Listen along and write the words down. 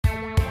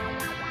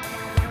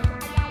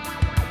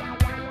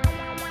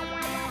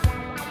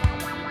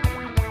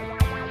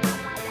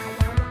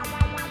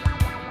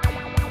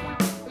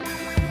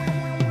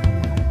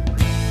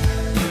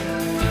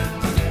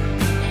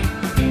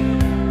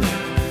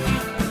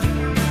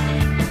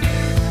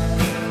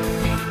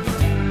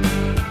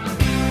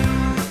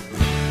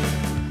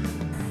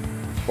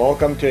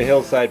Welcome to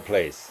Hillside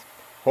Place,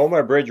 home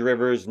of Bridge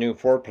River's new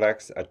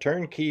fourplex, a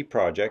turnkey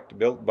project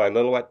built by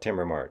Lillooet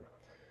Timber Mart.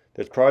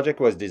 This project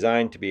was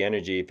designed to be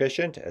energy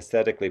efficient,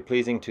 aesthetically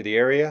pleasing to the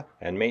area,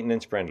 and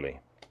maintenance friendly.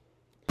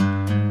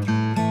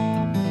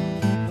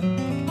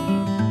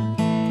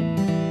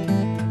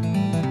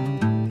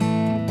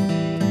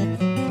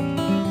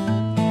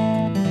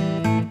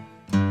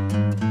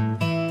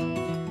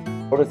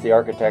 Notice the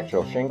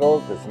architectural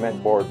shingles, the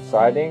cement board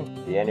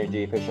siding, the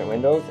energy efficient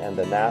windows, and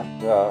the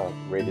NAF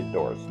rated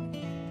doors.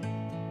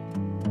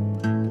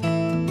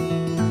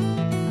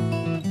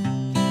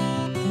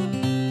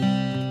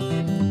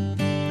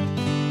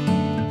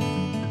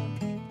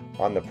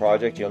 On the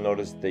project, you'll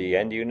notice the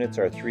end units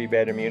are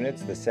 3-bedroom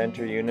units, the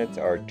center units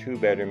are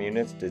 2-bedroom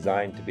units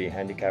designed to be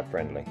handicap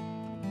friendly.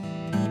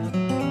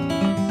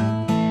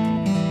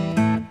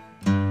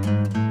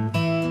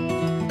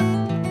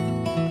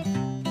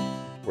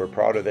 We're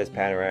proud of this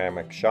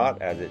panoramic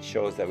shot as it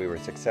shows that we were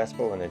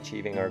successful in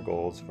achieving our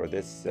goals for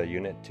this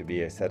unit to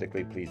be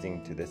aesthetically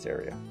pleasing to this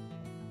area.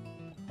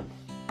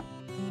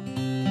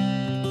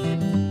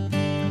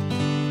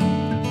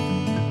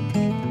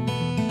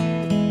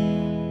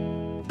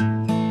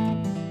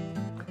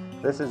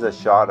 This is a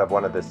shot of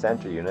one of the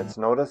center units.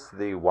 Notice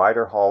the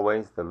wider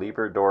hallways, the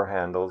lever door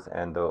handles,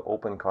 and the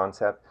open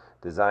concept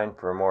designed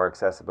for more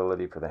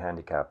accessibility for the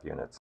handicapped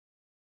units.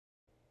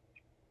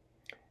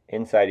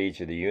 Inside each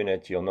of the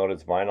units, you'll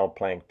notice vinyl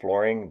plank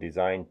flooring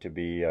designed to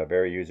be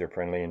very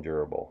user-friendly and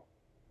durable.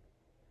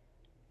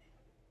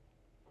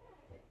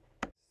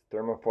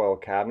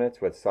 Thermofoil cabinets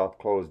with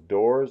soft-closed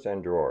doors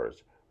and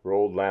drawers.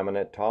 Rolled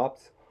laminate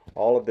tops.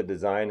 All of the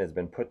design has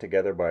been put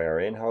together by our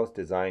in-house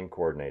design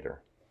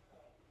coordinator.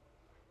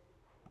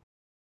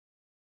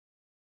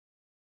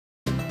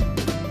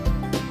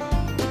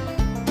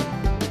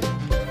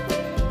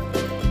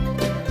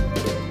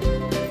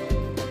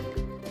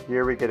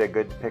 Here we get a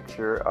good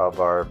picture of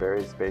our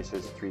very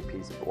spacious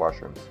 3-piece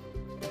washrooms.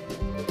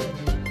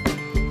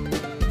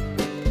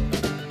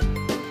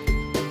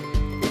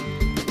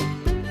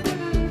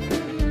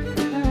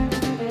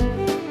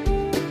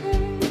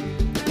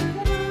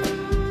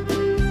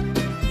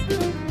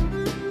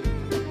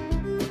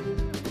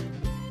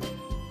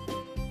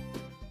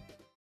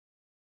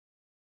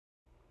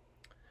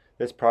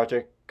 This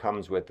project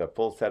comes with a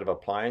full set of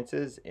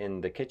appliances. In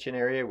the kitchen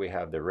area we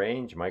have the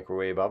range,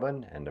 microwave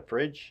oven, and the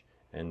fridge.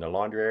 In the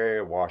laundry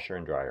area, washer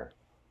and dryer.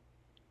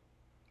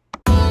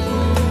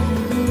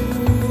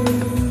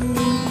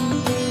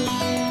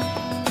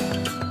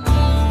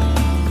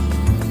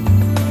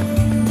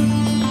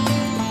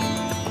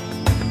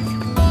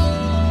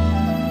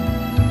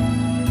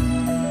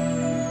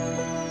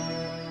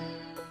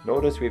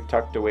 Notice we've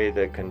tucked away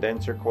the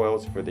condenser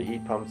coils for the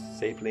heat pumps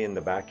safely in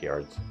the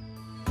backyards.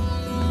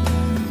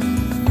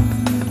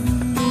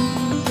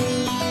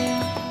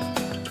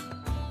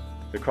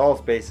 The crawl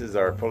spaces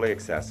are fully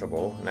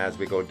accessible, and as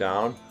we go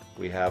down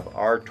we have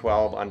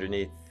R12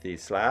 underneath the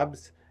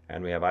slabs,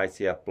 and we have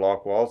ICF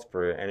block walls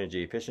for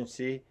energy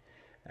efficiency,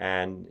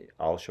 and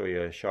I'll show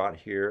you a shot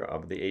here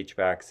of the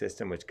HVAC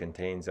system, which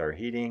contains our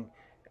heating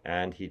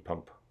and heat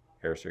pump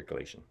air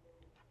circulation.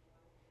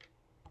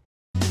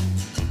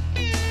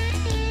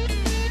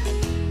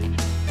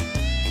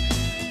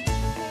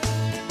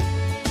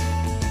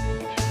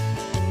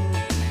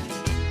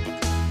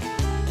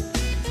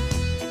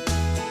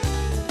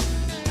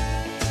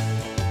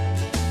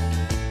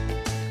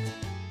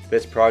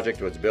 This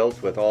project was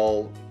built with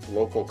all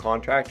local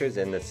contractors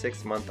in the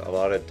 6-month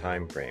allotted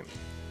time frame.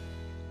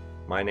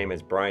 My name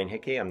is Brian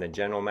Hickey. I'm the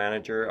General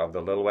Manager of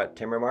the Lillooet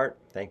Timber Mart.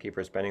 Thank you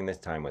for spending this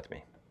time with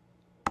me.